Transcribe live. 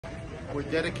We're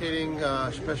dedicating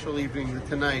a special evening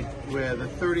tonight. We're the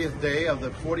 30th day of the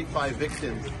 45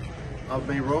 victims of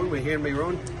Meron. We're here in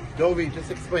Meron. Dovi, just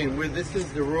explain where this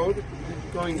is the road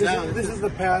going down. This is the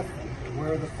path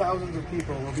where the thousands of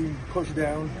people are being pushed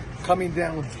down, coming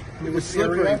down. It was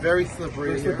slippery, area, very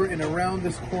slippery. and around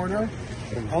this corner,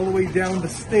 all the way down the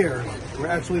stairs,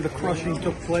 where actually the crushing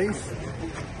took place.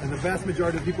 And the vast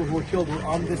majority of people who were killed were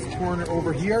on this corner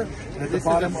over here, and at the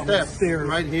bottom of the stairs.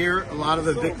 Right here, a lot of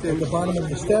the victims. At the bottom of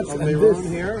the steps, and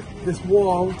this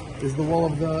wall is the wall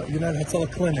of the United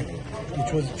Hatzalah Clinic,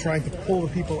 which was trying to pull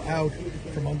the people out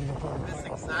from under the home. This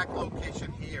exact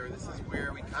location here, this is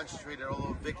where we concentrated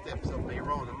all the victims of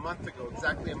Meron a month ago,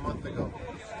 exactly a month ago.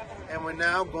 And we're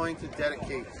now going to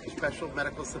dedicate special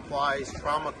medical supplies,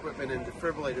 trauma equipment, and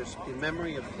defibrillators in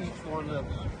memory of each one of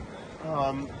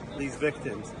these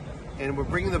victims. And we're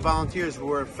bringing the volunteers who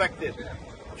were affected,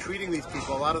 treating these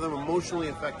people, a lot of them emotionally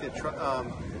affected,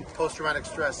 post-traumatic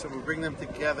stress. So we bring them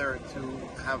together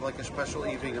to have like a special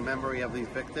evening in memory of these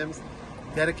victims,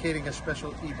 dedicating a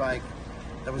special e-bike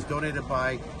that was donated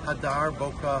by Hadar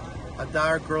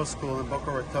Girls School in Boca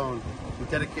Raton. We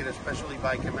dedicate a special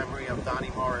e-bike in memory of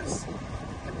Donnie Morris,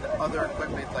 and other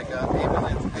equipment like an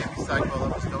ambulance, ambi-cycle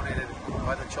that was donated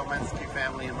by the Cholmensky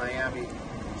family in Miami.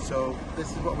 So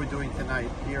this is what we're doing tonight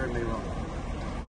here in Meron.